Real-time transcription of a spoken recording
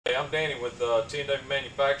I'm Danny with T&W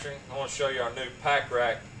Manufacturing. I want to show you our new pack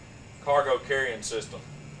rack cargo carrying system.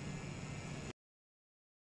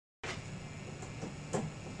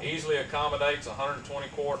 Easily accommodates 120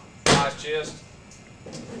 quart size chest.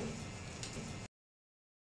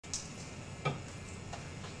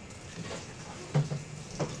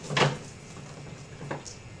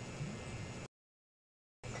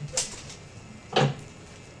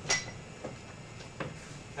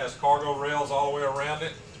 Has cargo rails all the way around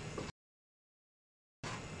it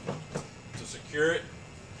to secure it.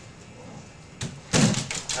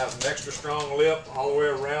 Has an extra strong lip all the way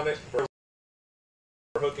around it for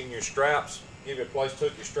hooking your straps. Give you a place to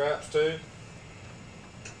hook your straps to.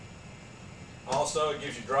 Also, it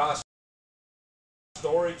gives you dry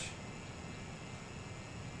storage.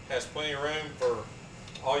 Has plenty of room for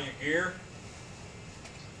all your gear,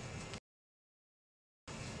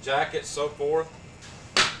 jackets, so forth.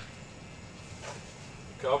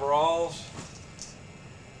 Coveralls,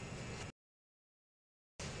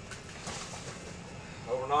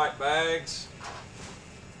 overnight bags,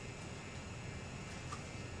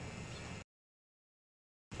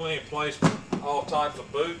 plenty of place for all types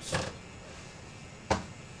of boots.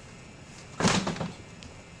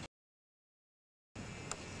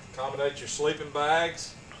 Accommodate your sleeping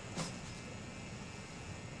bags.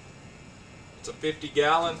 It's a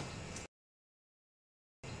 50-gallon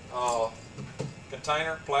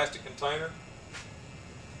container, plastic container.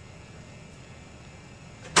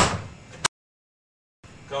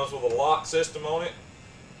 Comes with a lock system on it.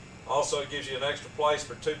 Also gives you an extra place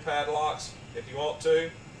for 2 padlocks if you want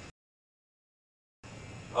to.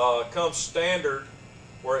 Comes standard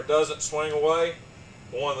where it doesn't swing away.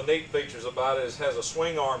 One of the neat features about it is it has a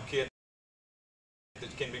swing arm kit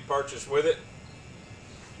that can be purchased with it,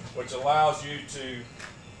 which allows you to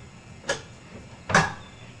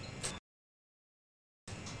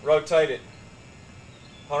rotate it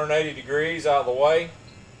 180 degrees out of the way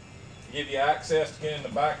to give you access to get in the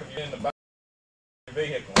back of your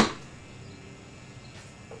vehicle.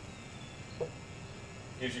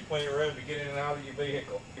 Gives you plenty of room to get in and out of your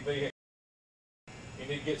vehicle. You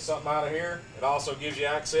need to get something out of here. It also gives you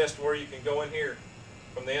access to where you can go in here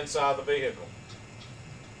from the inside of the vehicle.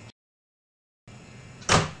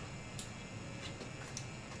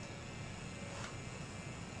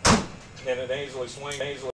 And it easily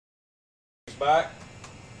swings back.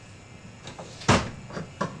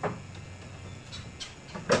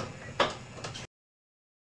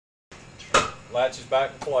 Latches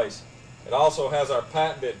back in place. It also has our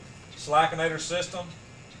patented Slackinator system.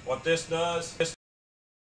 What this does is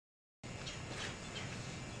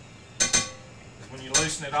when you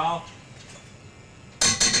loosen it off,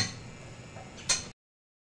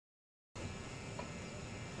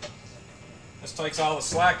 this takes all the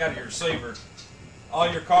slack out of your receiver. All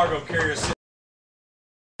your cargo carriers sit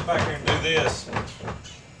back here and do this.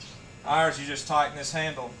 Ours, you just tighten this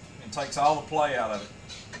handle and it takes all the play out of it.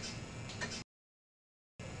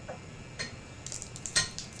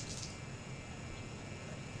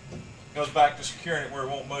 Goes back to securing it where it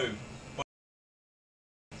won't move.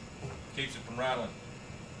 Keeps it from rattling.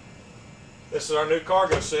 This is our new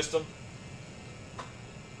cargo system.